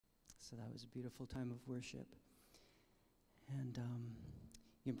So that was a beautiful time of worship. And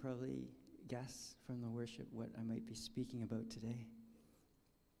you can probably guess from the worship what I might be speaking about today.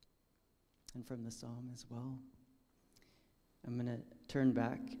 And from the psalm as well. I'm going to turn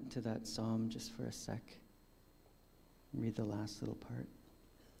back to that psalm just for a sec. Read the last little part.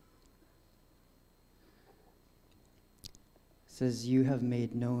 It says, "You have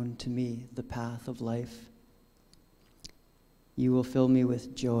made known to me the path of life. You will fill me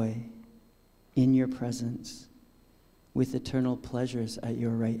with joy in your presence, with eternal pleasures at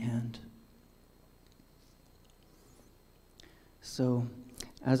your right hand." So,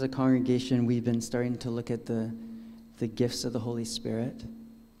 as a congregation, we've been starting to look at the gifts of the Holy Spirit.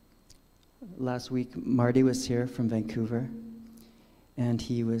 Last week, Marty was here from Vancouver, and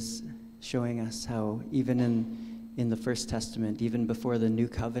he was showing us how even in the First Testament, even before the New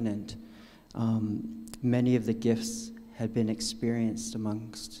Covenant, many of the gifts had been experienced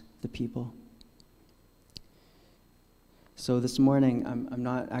amongst the people. So this morning, I'm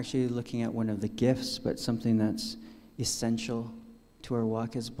not actually looking at one of the gifts, but something that's essential to our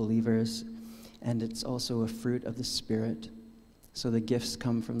walk as believers, and it's also a fruit of the Spirit. So the gifts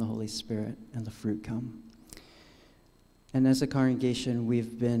come from the Holy Spirit, and the fruit come. And as a congregation,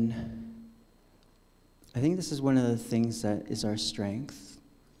 I think this is one of the things that is our strength,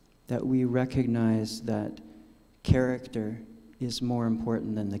 that we recognize that character is more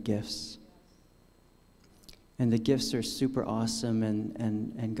important than the gifts. And the gifts are super awesome,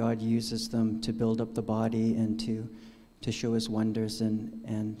 and God uses them to build up the body and to show his wonders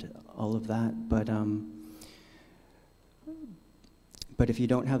and all of that. But if you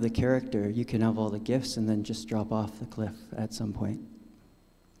don't have the character, you can have all the gifts and then just drop off the cliff at some point.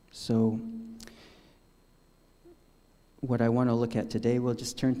 So what I want to look at today, we'll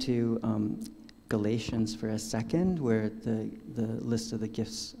just turn to Galatians for a second, where the list of the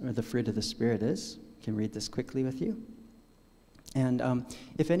gifts, or the fruit of the Spirit is. I can read this quickly with you. And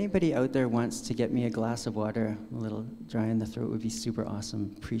if anybody out there wants to get me a glass of water, a little dry in the throat would be super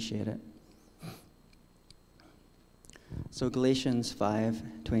awesome. Appreciate it. So Galatians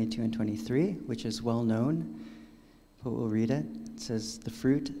 5:22 and 23, which is well known, but we'll read it. It says, "The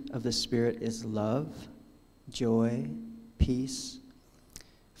fruit of the Spirit is love, joy, peace,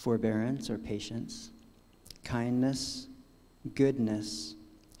 forbearance or patience, kindness, goodness,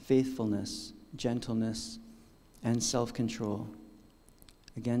 faithfulness, gentleness, and self-control.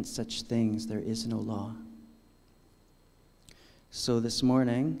 Against such things there is no law." So this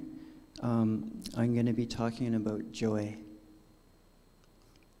morning, I'm going to be talking about joy.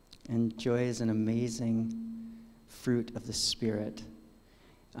 And joy is an amazing fruit of the Spirit.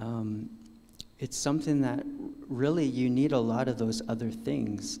 It's something that really you need a lot of those other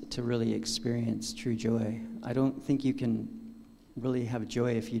things to really experience true joy. I don't think you can really have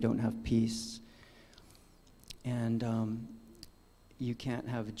joy if you don't have peace. And you can't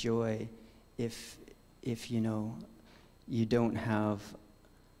have joy if you don't have,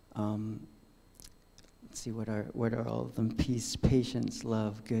 let's see, what are all of them? Peace, patience,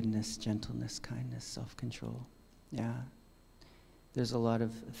 love, goodness, gentleness, kindness, self-control. Yeah. There's a lot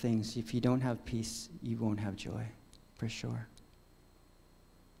of things. If you don't have peace, you won't have joy, for sure.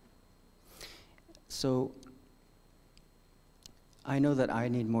 So I know that I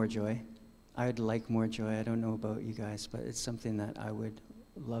need more joy. I'd like more joy. I don't know about you guys, but it's something that I would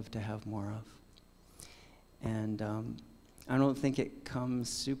love to have more of. And I don't think it comes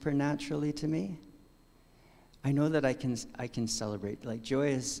supernaturally to me. I know that I can celebrate. Like joy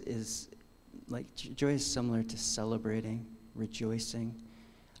is similar to celebrating, rejoicing.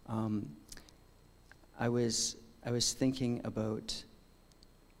 I was thinking about,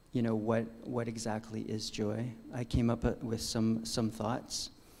 what exactly is joy. I came up with some thoughts.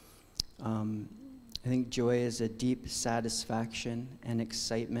 I think joy is a deep satisfaction and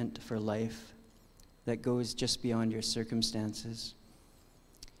excitement for life that goes just beyond your circumstances,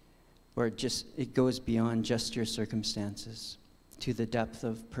 or it goes beyond just your circumstances to the depth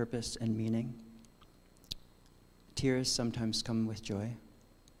of purpose and meaning. Tears sometimes come with joy.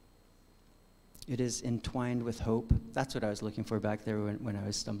 It is entwined with hope. That's what I was looking for back there when I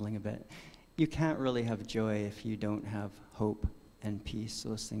was stumbling a bit. You can't really have joy if you don't have hope and peace.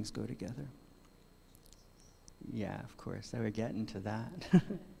 Those things go together. Yeah, of course. We're getting to that.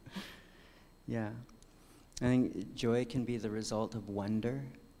 Yeah. I think joy can be the result of wonder,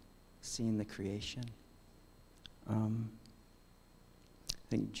 seeing the creation. I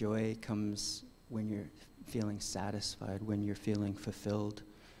think joy comes when you're feeling satisfied, when you're feeling fulfilled,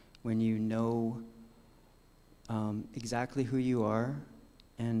 when you know exactly who you are,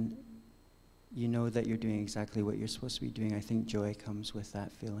 and you know that you're doing exactly what you're supposed to be doing. I think joy comes with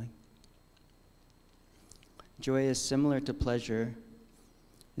that feeling. Joy is similar to pleasure.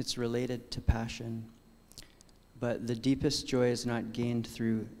 It's related to passion. But the deepest joy is not gained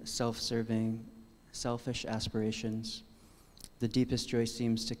through self-serving, selfish aspirations. The deepest joy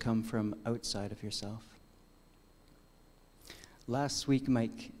seems to come from outside of yourself. Last week,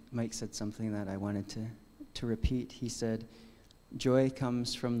 Mike said something that I wanted to repeat. He said, joy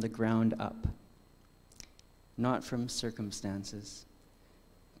comes from the ground up, not from circumstances,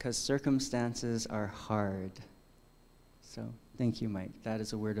 because circumstances are hard. So thank you, Mike. That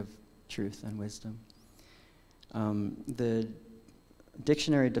is a word of truth and wisdom. The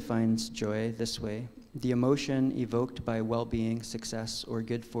dictionary defines joy this way: the emotion evoked by well-being, success, or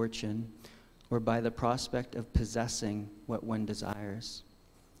good fortune, or by the prospect of possessing what one desires.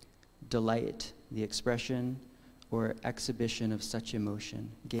 Delight, the expression or exhibition of such emotion.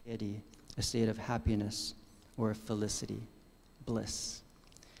 Gaiety, a state of happiness or felicity. Bliss.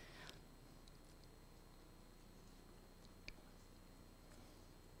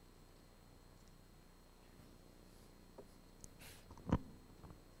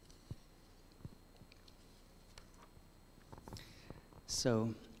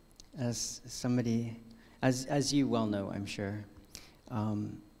 So, as you well know, I'm sure,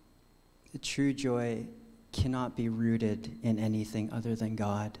 true joy cannot be rooted in anything other than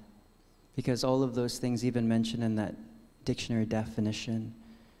God, because all of those things even mentioned in that dictionary definition,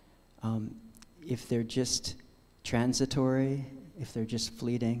 if they're just transitory, if they're just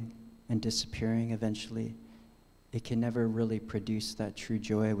fleeting and disappearing eventually, it can never really produce that true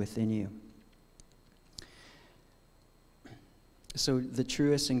joy within you. So the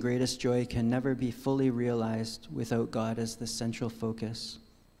truest and greatest joy can never be fully realized without God as the central focus.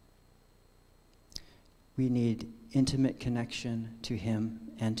 We need intimate connection to him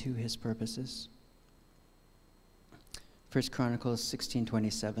and to his purposes. 1 Chronicles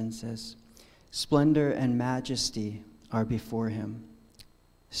 16:27 says, "Splendor and majesty are before him.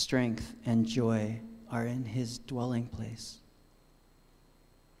 Strength and joy are in his dwelling place."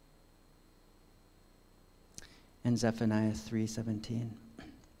 And Zephaniah 3:17.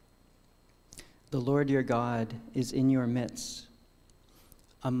 "The Lord your God is in your midst,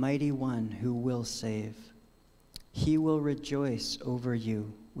 a mighty one who will save. He will rejoice over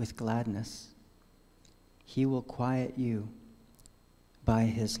you with gladness. He will quiet you by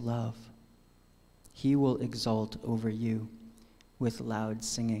his love. He will exult over you with loud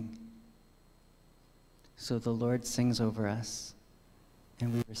singing." So the Lord sings over us,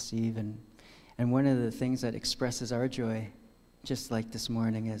 and we receive. And one of the things that expresses our joy, just like this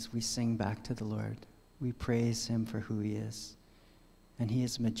morning, is we sing back to the Lord. We praise him for who he is. And he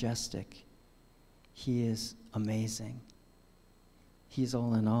is majestic. He is amazing. He's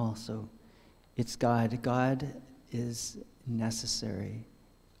all in all. So it's God. God is necessary.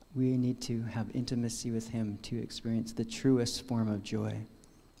 We need to have intimacy with him to experience the truest form of joy.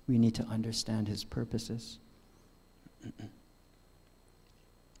 We need to understand his purposes.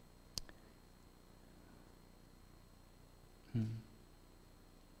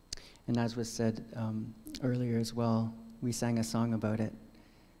 And as was said earlier as well, we sang a song about it.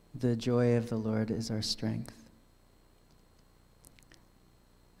 The joy of the Lord is our strength.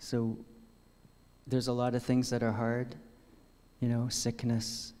 So there's a lot of things that are hard,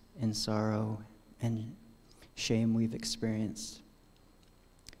 sickness and sorrow and shame we've experienced.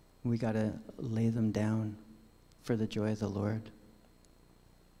 We got to lay them down for the joy of the Lord.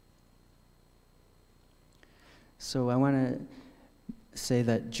 So I want to say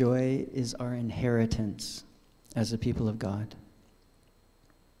that joy is our inheritance as a people of God,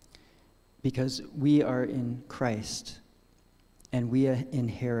 because we are in Christ and we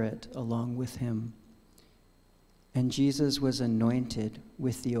inherit along with him. And Jesus was anointed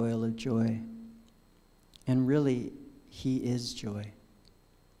with the oil of joy, and really he is joy.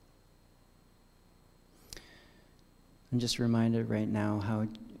 I'm just reminded right now how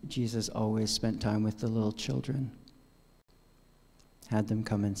Jesus always spent time with the little children, had them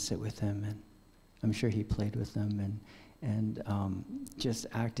come and sit with him, and I'm sure he played with them and just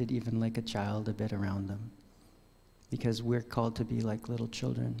acted even like a child a bit around them, because we're called to be like little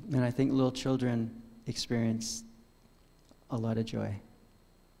children. And I think little children experience a lot of joy.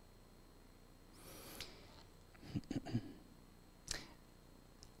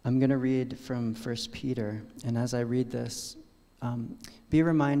 I'm going to read from 1 Peter, and as I read this, be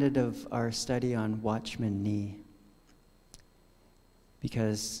reminded of our study on Watchman Nee,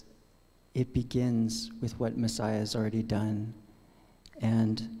 because it begins with what Messiah has already done.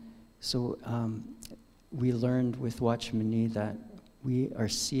 And so we learned with Watchman Nee that we are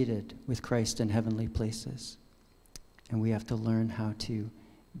seated with Christ in heavenly places, and we have to learn how to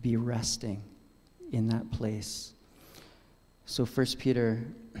be resting in that place. So 1 Peter,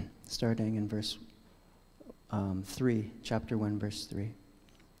 starting in verse 3, chapter 1, verse 3.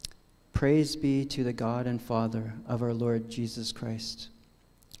 Praise be to the God and Father of our Lord Jesus Christ.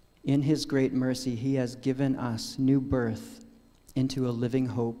 In his great mercy, he has given us new birth into a living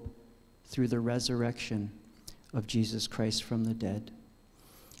hope through the resurrection of Jesus Christ from the dead,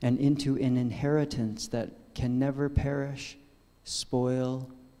 and into an inheritance that can never perish, spoil,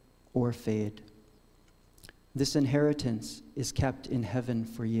 or fade. This inheritance is kept in heaven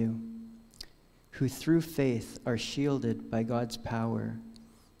for you, who through faith are shielded by God's power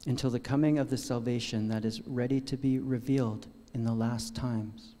until the coming of the salvation that is ready to be revealed in the last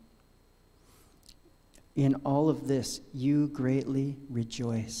times. In all of this, you greatly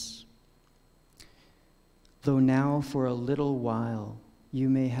rejoice, though now for a little while you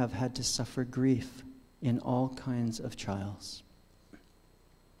may have had to suffer grief in all kinds of trials.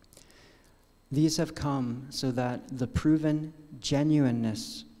 These have come so that the proven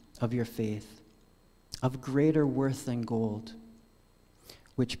genuineness of your faith, of greater worth than gold,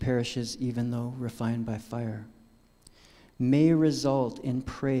 which perishes even though refined by fire, may result in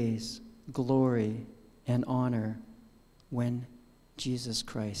praise, glory, and honor when Jesus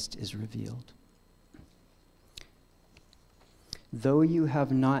Christ is revealed. Though you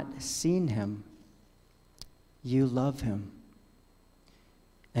have not seen him, you love him.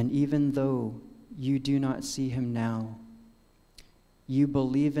 And even though you do not see him now, you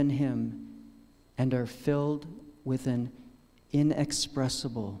believe in him and are filled with an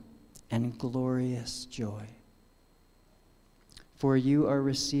inexpressible and glorious joy. For you are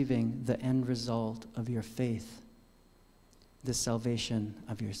receiving the end result of your faith, the salvation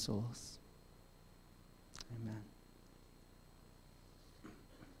of your souls. Amen.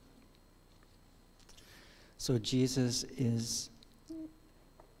 So Jesus is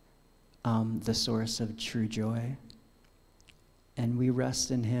the source of true joy, and we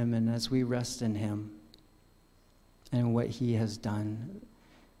rest in him, and as we rest in him and what he has done,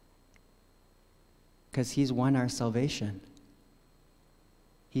 because he's won our salvation,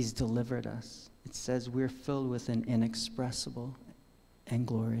 he's delivered us. It says we're filled with an inexpressible and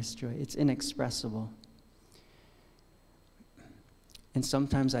glorious joy. It's inexpressible. And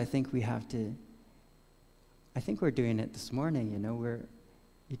sometimes I think we have to, I think we're doing it this morning, you know,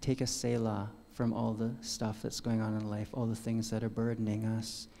 you take a Selah from all the stuff that's going on in life, all the things that are burdening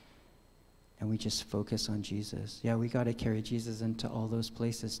us, and we just focus on Jesus. Yeah, we got to carry Jesus into all those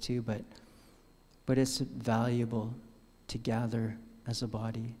places too, but it's valuable to gather as a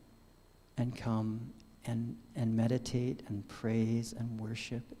body and come and meditate and praise and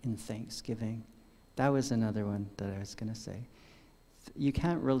worship in thanksgiving. That was another one that I was going to say. You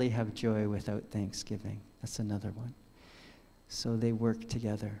can't really have joy without thanksgiving. That's another one. So they work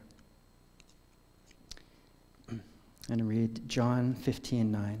together. And read John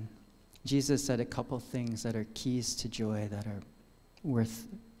 15:9. Jesus said a couple things that are keys to joy that are worth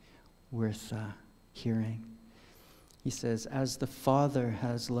hearing. He says, "As the Father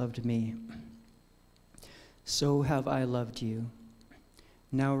has loved me, so have I loved you.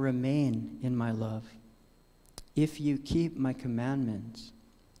 Now remain in my love. If you keep my commandments,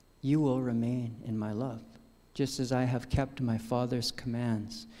 you will remain in my love, just as I have kept my Father's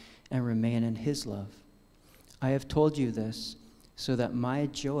commands and remain in his love. I have told you this so that my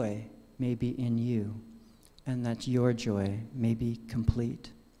joy may be in you and that your joy may be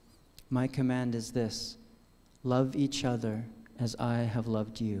complete. My command is this: love each other as I have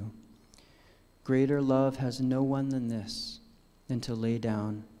loved you. Greater love has no one than this, than to lay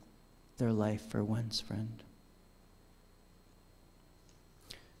down their life for one's friend."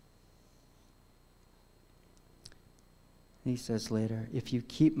 He says later, "If you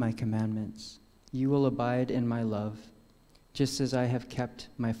keep my commandments, you will abide in my love, just as I have kept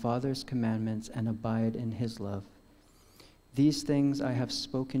my Father's commandments and abide in his love. These things I have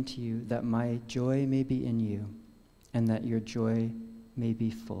spoken to you, that my joy may be in you, and that your joy may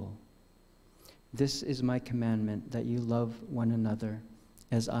be full. This is my commandment, that you love one another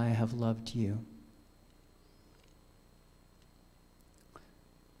as I have loved you."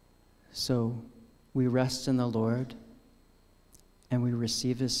 So we rest in the Lord, and we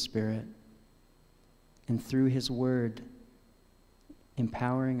receive his Spirit, and through his word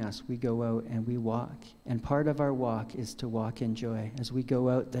empowering us, we go out and we walk. And part of our walk is to walk in joy. As we go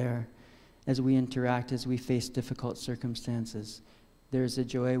out there, as we interact, as we face difficult circumstances, there's a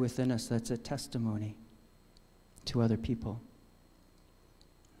joy within us that's a testimony to other people.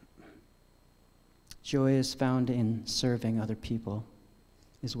 Joy is found in serving other people,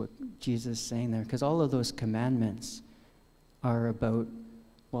 is what Jesus is saying there. Because all of those commandments are about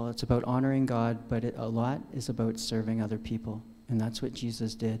well, it's about honoring God, but a lot is about serving other people. And that's what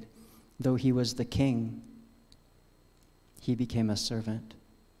Jesus did. Though he was the king, he became a servant.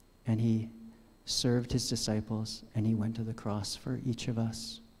 And he served his disciples, and he went to the cross for each of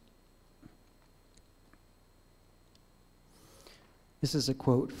us. This is a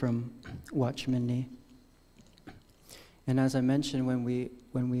quote from Watchman Nee. And as I mentioned when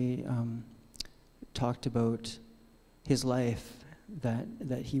we talked about his life, that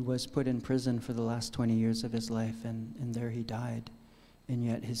he was put in prison for the last 20 years of his life, and there he died. And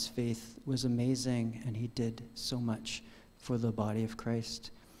yet his faith was amazing, and he did so much for the body of Christ.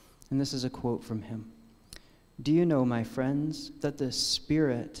 And this is a quote from him. "Do you know, my friends, that the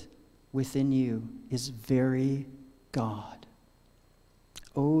Spirit within you is very God?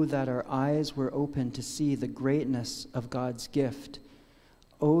 Oh, that our eyes were open to see the greatness of God's gift.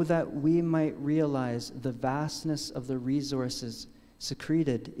 Oh, that we might realize the vastness of the resources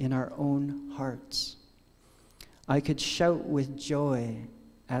secreted in our own hearts. I could shout with joy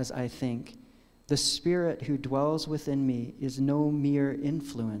as I think, the Spirit who dwells within me is no mere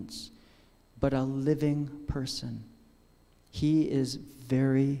influence, but a living person. He is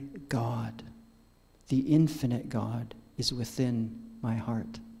very God. The infinite God is within my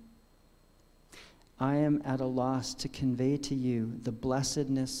heart. I am at a loss to convey to you the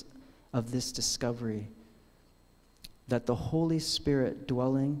blessedness of this discovery, that the Holy Spirit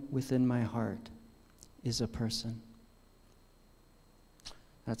dwelling within my heart is a person."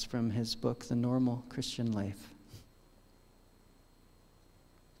 That's from his book, The Normal Christian Life.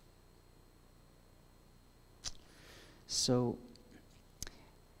 So,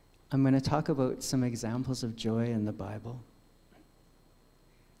 I'm going to talk about some examples of joy in the Bible.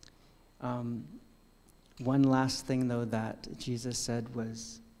 One last thing, though, that Jesus said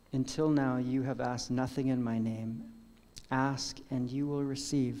was, "Until now you have asked nothing in my name. Ask and you will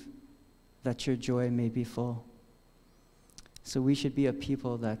receive, that your joy may be full." So we should be a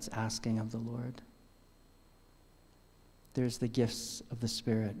people that's asking of the Lord. There's the gifts of the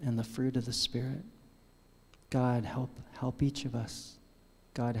Spirit and the fruit of the Spirit. God, help each of us.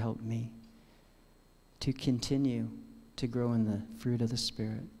 God, help me to continue to grow in the fruit of the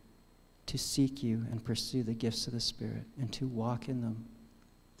Spirit, to seek you and pursue the gifts of the Spirit, and to walk in them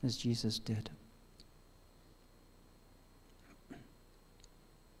as Jesus did.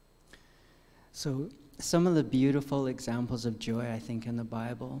 So some of the beautiful examples of joy, I think, in the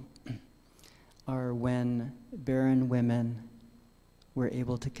Bible are when barren women were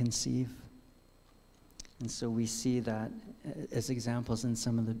able to conceive. And so we see that as examples in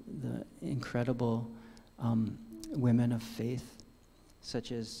some of the incredible women of faith,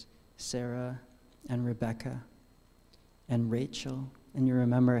 such as Sarah and Rebecca and Rachel. And you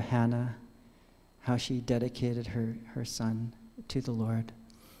remember Hannah, how she dedicated her son to the Lord.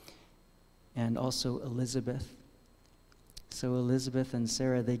 And also Elizabeth. So Elizabeth and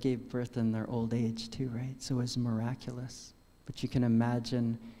Sarah, they gave birth in their old age too, right? So it was miraculous. But you can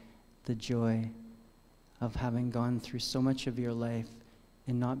imagine the joy of having gone through so much of your life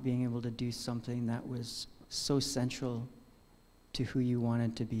and not being able to do something that was so central to who you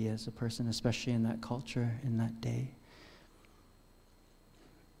wanted to be as a person, especially in that culture, in that day.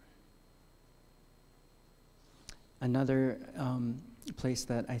 Another place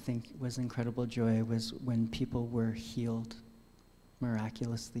that I think was incredible joy was when people were healed,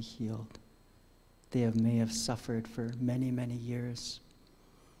 miraculously healed. They may have suffered for many, many years.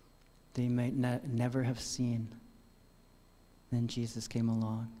 They might never have seen. Then Jesus came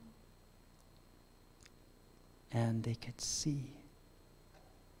along, and they could see.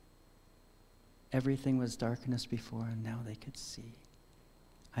 Everything was darkness before, and now they could see.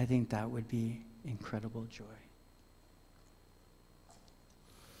 I think that would be incredible joy.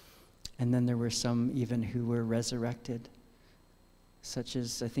 And then there were some even who were resurrected, such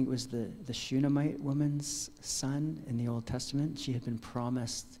as, I think it was the Shunammite woman's son in the Old Testament. She had been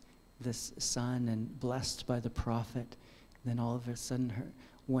promised this son and blessed by the prophet. Then all of a sudden,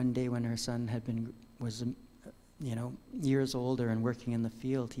 one day when her son was years older and working in the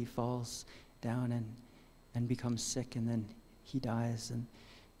field, he falls down and becomes sick, and then he dies. And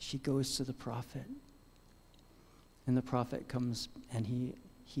she goes to the prophet, and the prophet comes and he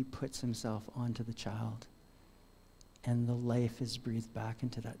puts himself onto the child, and the life is breathed back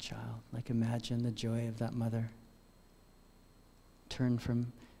into that child. Like, imagine the joy of that mother. Turn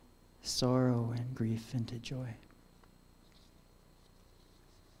from sorrow and grief into joy.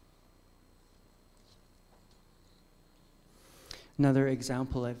 Another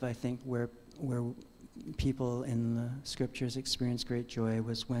example of, I think, where people in the scriptures experience great joy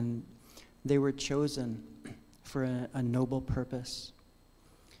was when they were chosen for a noble purpose.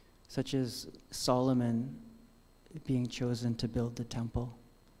 such as Solomon being chosen to build the temple.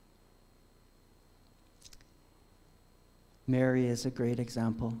 Mary is a great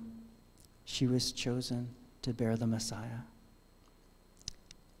example. She was chosen to bear the Messiah.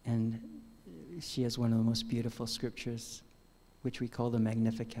 And she has one of the most beautiful scriptures, which we call the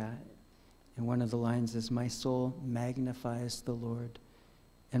Magnificat. And one of the lines is, "My soul magnifies the Lord,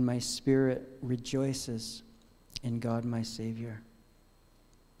 and my spirit rejoices in God my Savior."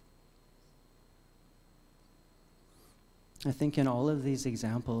 I think in all of these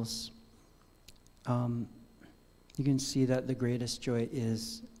examples, you can see that the greatest joy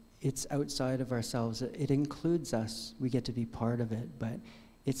it's outside of ourselves. It includes us. We get to be part of it, but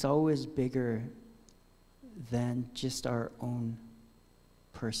it's always bigger than just our own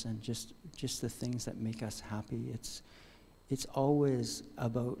person, just the things that make us happy. It's always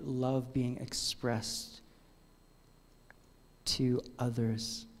about love being expressed to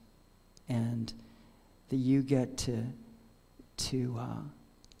others, and that you get to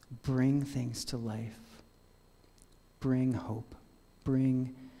bring things to life, bring hope,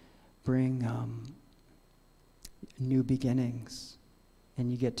 bring new beginnings,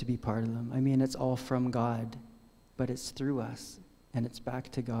 and you get to be part of them. I mean, it's all from God, but it's through us, and it's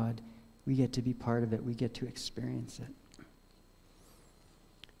back to God. We get to be part of it. We get to experience it.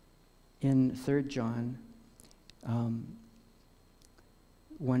 In 3 John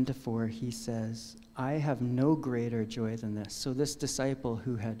 1-4, he says, "I have no greater joy than this." So this disciple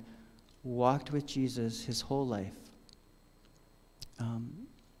who had walked with Jesus his whole life,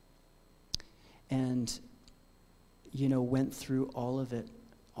 and went through all of it,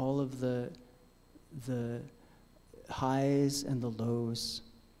 all of the highs and the lows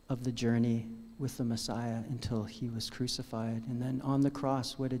of the journey with the Messiah until he was crucified. And then on the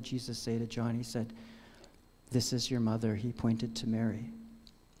cross, what did Jesus say to John? He said, "This is your mother." He pointed to Mary.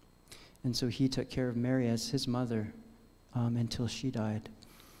 And so he took care of Mary as his mother until she died.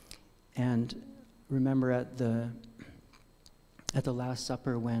 And remember at the Last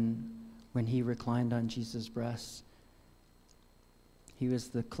Supper, when he reclined on Jesus' breast, he was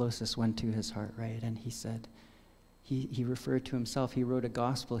the closest one to his heart, right? And he said, he referred to himself, he wrote a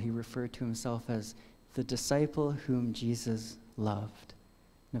gospel, he referred to himself as the disciple whom Jesus loved.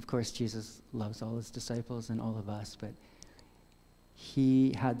 And of course, Jesus loves all his disciples and all of us, but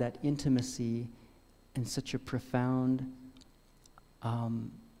he had that intimacy and such a profound,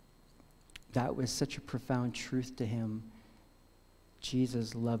 that was such a profound truth to him.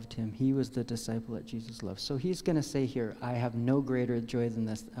 Jesus loved him. He was the disciple that Jesus loved. So he's going to say here, "I have no greater joy than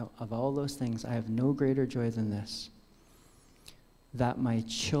this." Of all those things, I have no greater joy than this, that my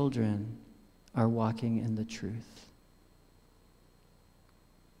children are walking in the truth.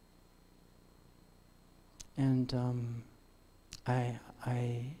 And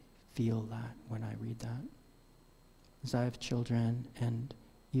I feel that when I read that. Because I have children, and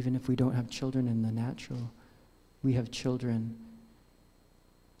even if we don't have children in the natural, we have children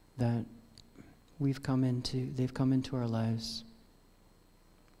that they've come into our lives,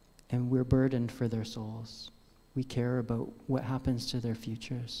 and we're burdened for their souls. We care about what happens to their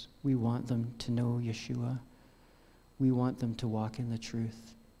futures. We want them to know Yeshua. We want them to walk in the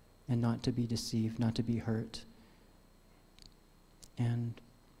truth and not to be deceived, not to be hurt. And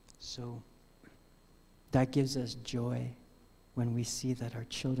so that gives us joy when we see that our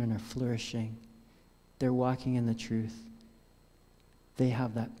children are flourishing. They're walking in the truth. They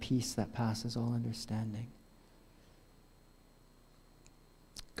have that peace that passes all understanding.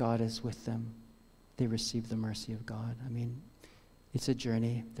 God is with them. They receive the mercy of God. I mean, it's a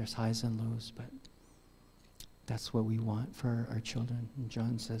journey. There's highs and lows, but that's what we want for our children. And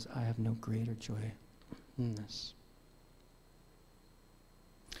John says, "I have no greater joy than this."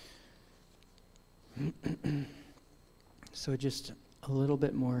 So just a little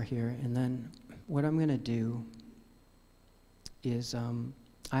bit more here, and then what I'm going to do is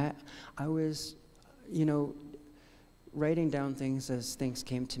I was, writing down things as things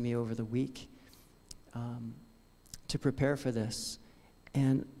came to me over the week to prepare for this.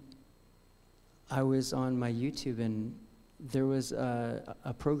 And I was on my YouTube, and there was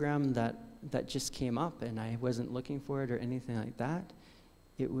a program that just came up, and I wasn't looking for it or anything like that.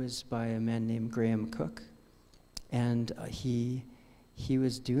 It was by a man named Graham Cook, and he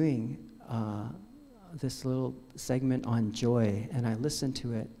was doing this little segment on joy, and I listened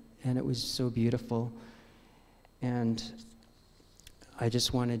to it, and it was so beautiful, and I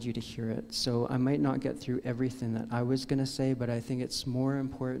just wanted you to hear it. So I might not get through everything that I was going to say, but I think it's more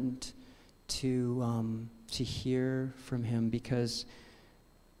important to hear from him, because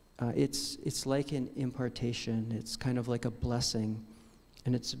it's like an impartation. It's kind of like a blessing,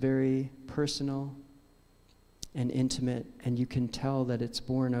 And it's very personal and intimate, and you can tell that it's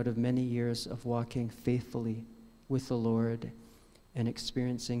born out of many years of walking faithfully with the Lord and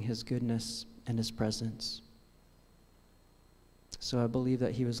experiencing his goodness and his presence. So I believe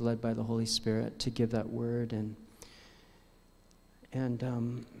that he was led by the Holy Spirit to give that word, and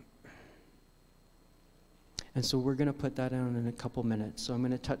so we're going to put that on in a couple minutes. So I'm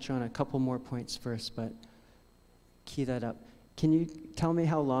going to touch on a couple more points first, but key that up. Can you tell me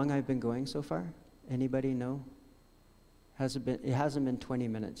how long I've been going so far? Anybody know? It hasn't been 20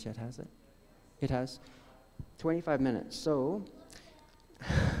 minutes yet, has it? It has? 25 minutes. So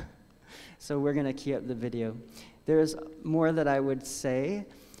we're going to key up the video. There's more that I would say,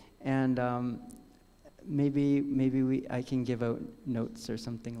 and maybe I can give out notes or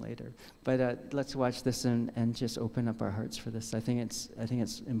something later. But let's watch this and just open up our hearts for this. I think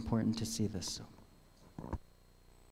it's important to see this. So.